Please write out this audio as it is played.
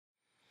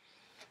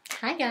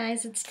Hi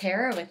guys, it's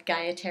Tara with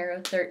Gaia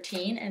Tarot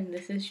 13, and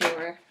this is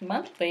your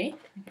monthly,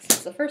 this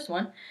is the first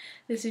one,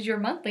 this is your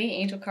monthly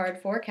angel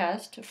card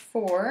forecast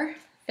for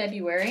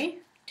February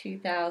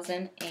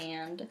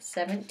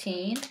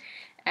 2017.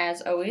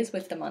 As always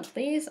with the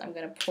monthlies, I'm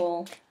going to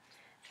pull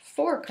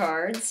 4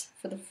 cards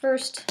for the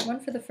first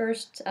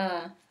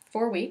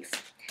 4 weeks,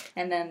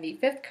 and then the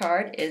 5th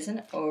card is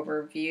an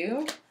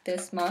overview.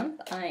 This month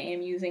I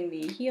am using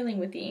the Healing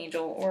with the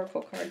Angel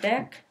Oracle card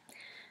deck.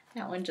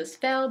 That one just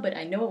fell, but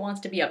I know it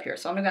wants to be up here,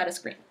 so I'm going to go to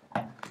screen.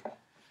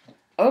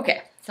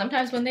 Okay,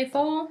 sometimes when they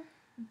fall,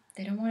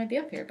 they don't want to be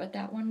up here, but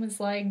that one was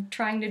like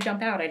trying to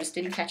jump out. I just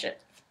didn't catch it.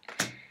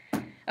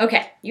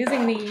 Okay,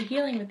 using the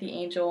Healing with the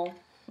Angel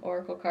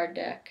Oracle card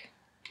deck.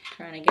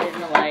 Trying to get it in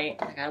the light.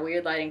 I got a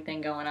weird lighting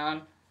thing going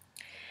on.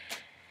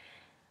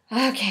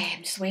 Okay,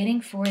 I'm just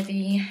waiting for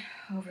the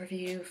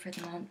overview for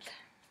the month.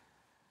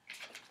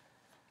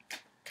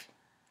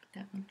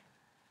 That one.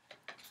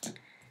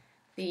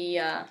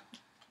 The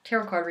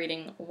tarot card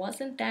reading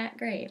wasn't that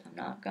great. I'm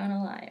not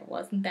gonna lie, it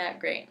wasn't that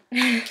great.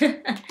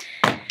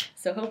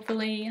 So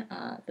hopefully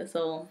this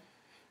will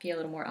be a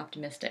little more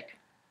optimistic.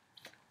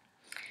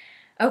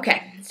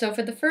 Okay, so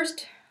for the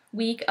first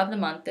week of the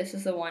month, this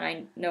is the one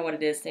I know what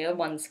it is. The other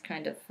one's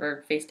kind of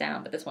for face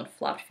down, but this one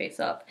flopped face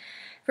up.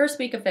 First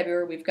week of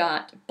February, we've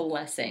got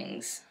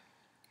blessings.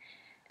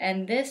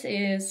 And this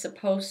is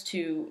supposed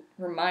to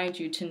remind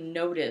you to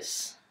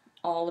notice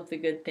all of the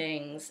good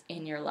things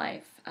in your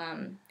life.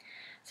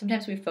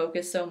 Sometimes we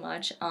focus so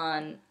much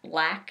on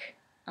lack,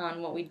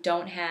 on what we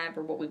don't have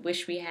or what we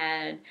wish we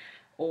had,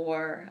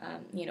 or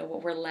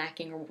what we're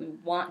lacking or what we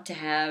want to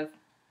have,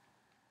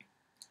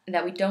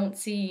 that we don't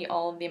see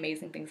all of the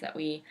amazing things that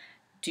we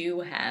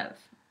do have,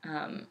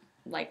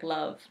 like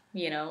love,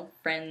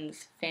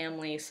 friends,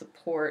 family,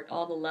 support,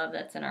 all the love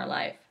that's in our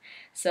life.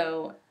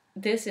 So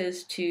this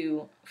is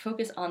to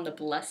focus on the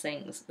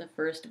blessings the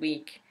first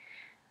week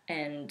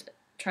and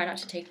try not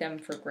to take them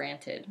for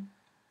granted.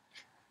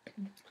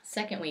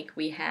 Second week,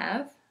 we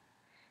have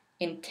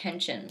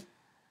intention.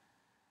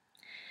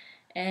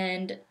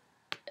 And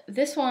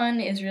this one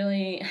is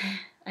really,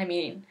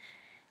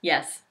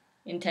 yes,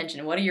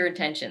 intention. What are your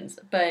intentions?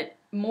 But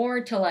more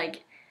to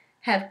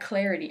have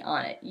clarity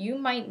on it. You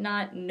might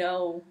not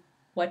know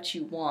what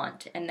you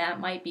want, and that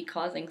might be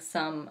causing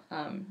some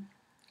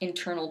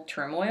internal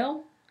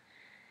turmoil.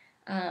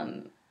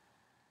 Try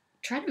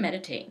to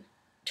meditate.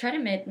 Try to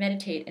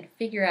meditate and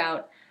figure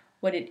out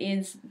what it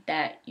is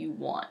that you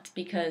want,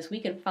 because we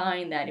can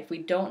find that if we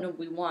don't know what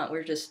we want,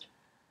 we're just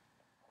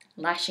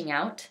lashing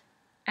out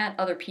at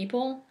other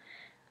people,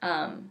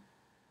 and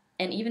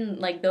even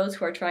those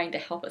who are trying to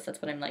help us.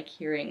 That's what I'm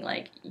hearing,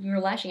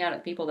 you're lashing out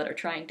at people that are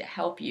trying to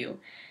help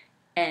you,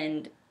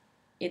 and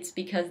it's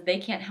because they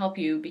can't help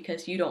you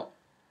because you don't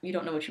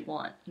know what you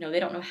want. They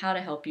don't know how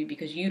to help you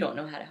because you don't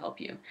know how to help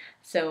you.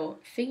 So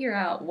figure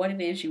out what it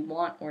is you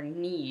want or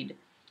need,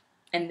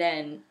 and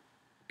then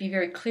be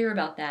very clear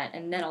about that,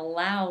 and then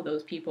allow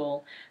those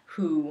people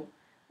who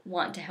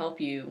want to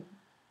help you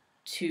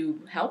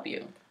to help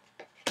you.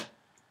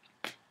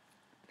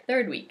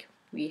 Third week,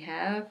 we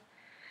have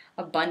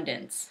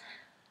abundance.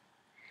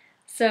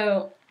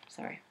 So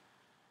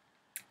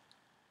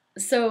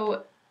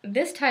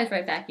this ties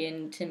right back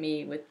into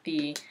me with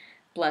the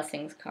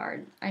blessings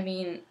card.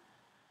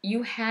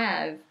 You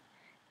have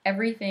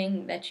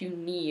everything that you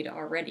need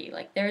already.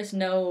 There's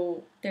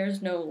no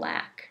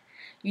lack.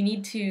 You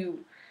need to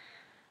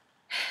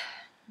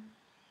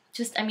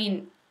just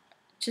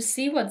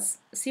see what's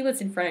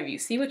in front of you.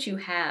 See what you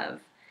have.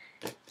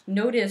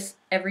 Notice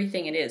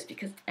everything it is,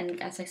 because,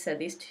 and as I said,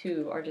 these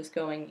two are just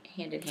going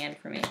hand in hand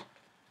for me.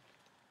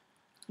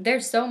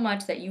 There's so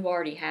much that you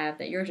already have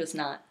that you're just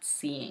not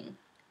seeing.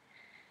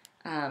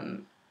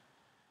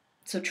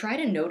 So try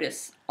to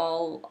notice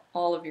all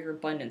of your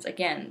abundance.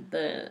 Again,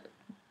 the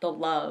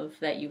love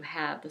that you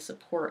have, the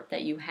support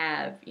that you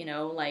have, you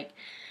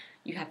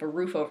have a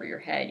roof over your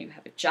head, you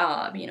have a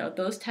job,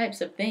 those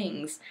types of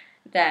things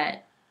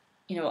that,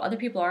 other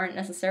people aren't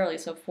necessarily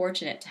so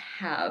fortunate to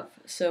have.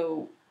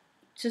 So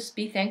just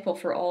be thankful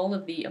for all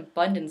of the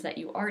abundance that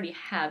you already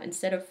have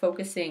instead of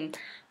focusing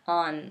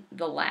on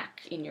the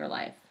lack in your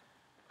life.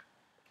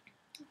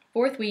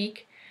 Fourth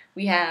week,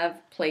 we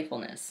have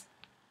playfulness.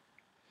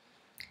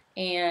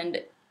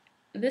 And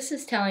this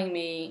is telling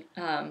me,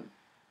 and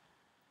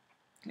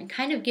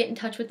kind of get in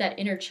touch with that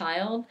inner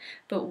child,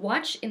 but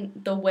watch in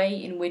the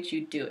way in which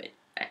you do it.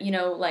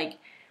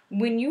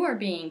 When you are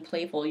being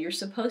playful, you're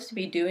supposed to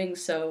be doing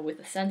so with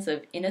a sense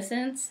of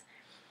innocence.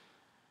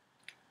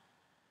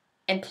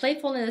 And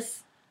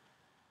playfulness,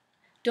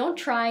 don't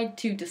try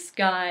to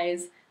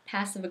disguise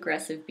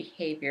passive-aggressive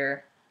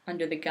behavior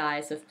under the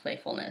guise of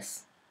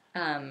playfulness.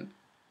 When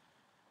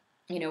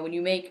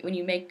you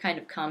make kind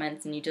of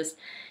comments and you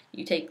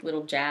take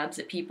little jabs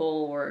at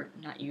people, or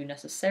not you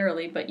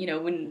necessarily, but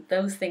when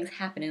those things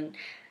happen and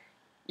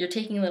you're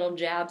taking little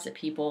jabs at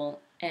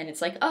people, and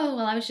it's oh,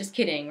 well, I was just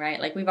kidding, right?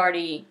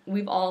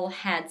 We've all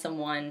had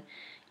someone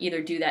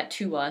either do that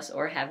to us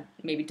or have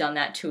maybe done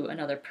that to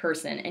another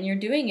person. And you're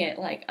doing it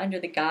like under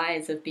the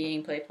guise of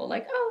being playful,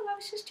 like, oh, I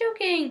was just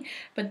joking.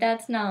 But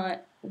that's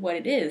not what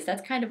it is.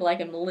 That's kind of like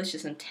a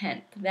malicious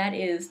intent. That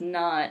is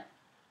not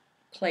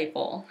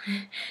playful.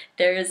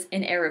 There's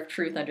an air of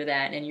truth under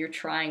that, and you're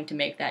trying to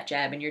make that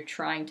jab, and you're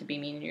trying to be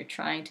mean, and you're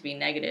trying to be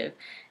negative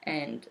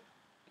and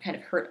kind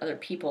of hurt other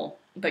people,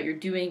 but you're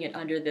doing it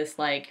under this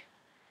like,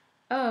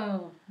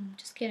 oh, I'm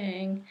just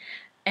kidding.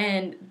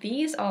 And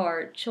these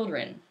are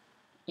children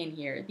in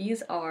here.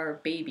 These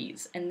are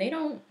babies, and they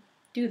don't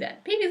do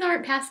that. Babies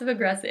aren't passive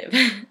aggressive.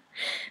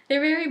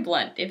 They're very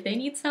blunt. If they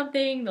need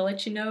something, they'll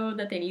let you know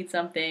that they need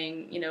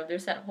something. You know,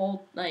 there's that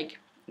whole like,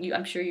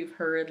 I'm sure you've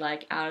heard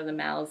like out of the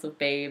mouths of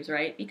babes,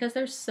 right? Because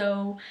they're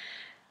so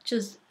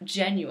just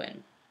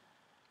genuine.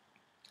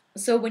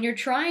 So when you're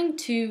trying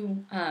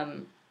to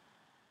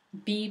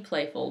be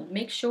playful,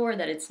 make sure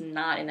that it's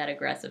not in that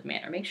aggressive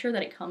manner. Make sure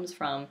that it comes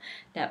from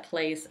that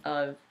place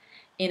of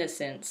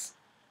innocence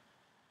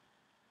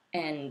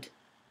and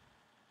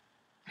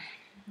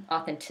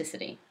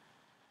authenticity.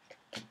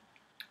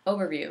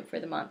 Overview for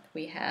the month.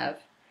 We have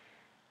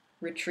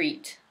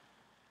retreat.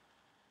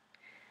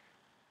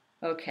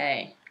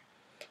 Okay.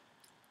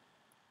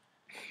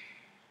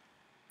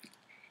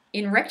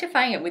 In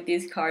rectifying it with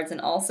these cards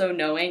and also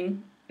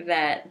knowing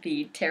that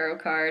the tarot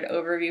card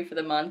overview for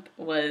the month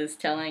was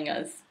telling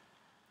us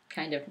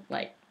kind of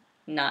like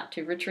not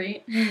to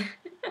retreat.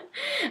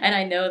 And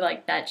I know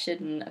like that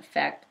shouldn't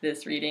affect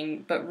this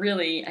reading, but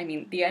really, I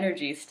mean, the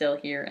energy is still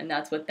here, and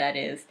that's what that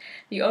is.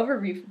 The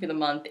overview for the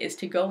month is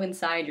to go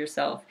inside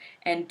yourself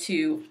and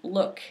to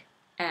look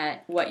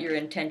at what your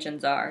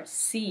intentions are,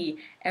 see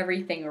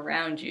everything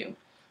around you.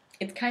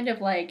 It's kind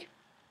of like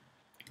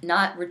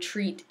not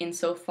retreat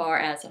insofar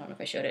as, I don't know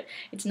if I showed it,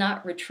 it's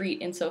not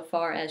retreat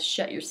insofar as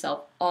shut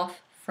yourself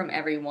off from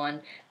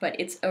everyone, but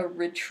it's a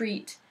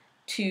retreat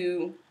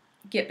to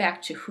get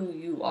back to who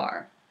you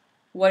are.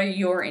 What are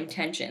your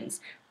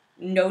intentions?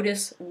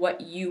 Notice what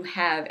you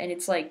have, and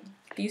it's like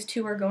these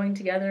two are going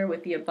together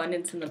with the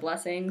abundance and the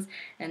blessings,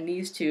 and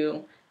these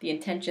two, the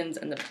intentions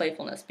and the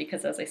playfulness,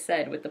 because as I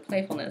said, with the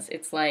playfulness,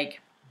 it's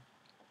like,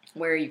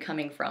 where are you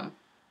coming from?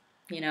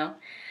 You know?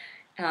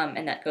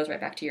 And that goes right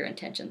back to your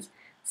intentions.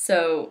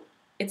 So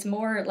it's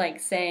more like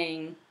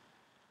saying,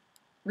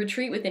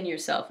 retreat within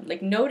yourself.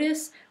 Like,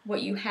 notice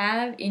what you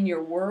have in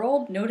your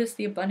world. Notice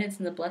the abundance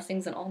and the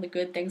blessings and all the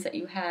good things that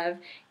you have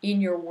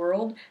in your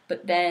world.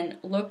 But then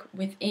look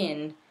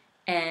within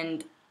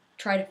and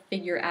try to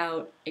figure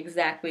out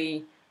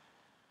exactly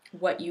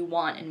what you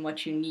want and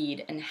what you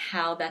need and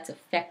how that's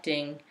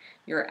affecting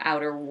your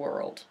outer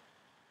world.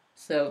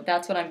 So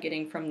that's what I'm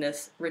getting from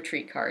this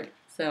retreat card.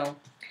 So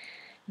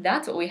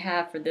that's what we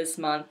have for this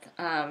month.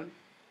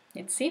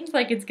 It seems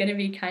like it's going to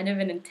be kind of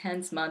an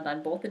intense month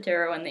on both the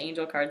tarot and the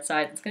angel card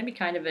side. It's going to be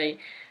kind of a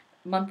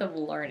month of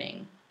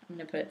learning. I'm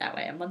going to put it that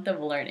way, a month of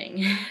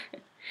learning.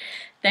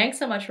 Thanks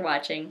so much for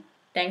watching.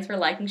 Thanks for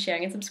liking,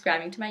 sharing, and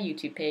subscribing to my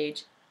YouTube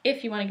page.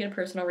 If you want to get a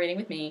personal reading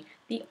with me,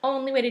 the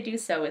only way to do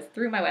so is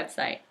through my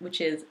website, which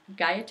is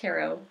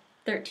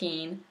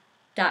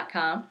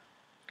GaiaTarot13.com.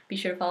 Be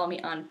sure to follow me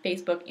on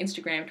Facebook,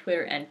 Instagram,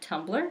 Twitter, and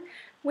Tumblr,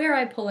 where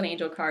I pull an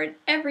angel card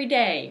every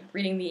day,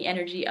 reading the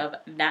energy of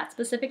that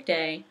specific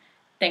day.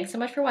 Thanks so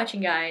much for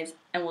watching, guys,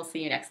 and we'll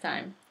see you next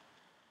time.